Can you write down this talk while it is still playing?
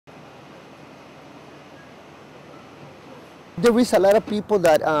There is a lot of people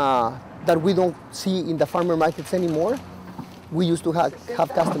that we don't see in the farmer markets anymore. We used to have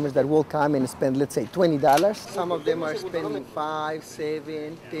customers that will come and spend, let's say, $20. Some of them are spending 5,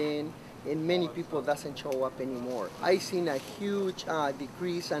 7, 10, and many people doesn't show up anymore. I've seen a huge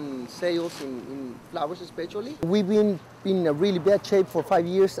decrease in sales in flowers especially. We've been in a really bad shape for 5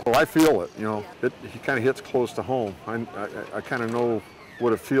 years. Well, I feel it, you know, it kind of hits close to home. I kind of know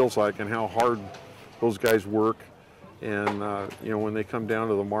what it feels like and how hard those guys work. And you know, when they come down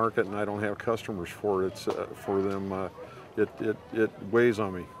to the market and I don't have customers for it, for them, it weighs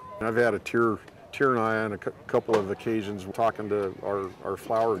on me. I've had a tear in the eye on a couple of occasions talking to our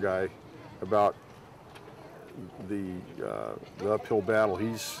flower guy about the uphill battle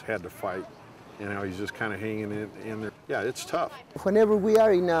he's had to fight. You know, he's just kind of hanging in there. Yeah, it's tough. Whenever we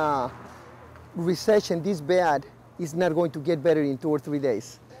are in a recession this bad, it's not going to get better in 2 or 3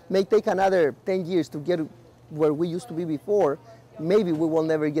 days. May take another 10 years to get where we used to be before. Maybe we will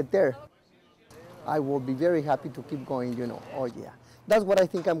never get there. I will be very happy to keep going, you know. Oh yeah, that's what I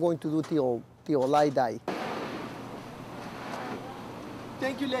think I'm going to do till I die.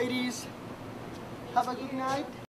 Thank you, ladies. Have a good night.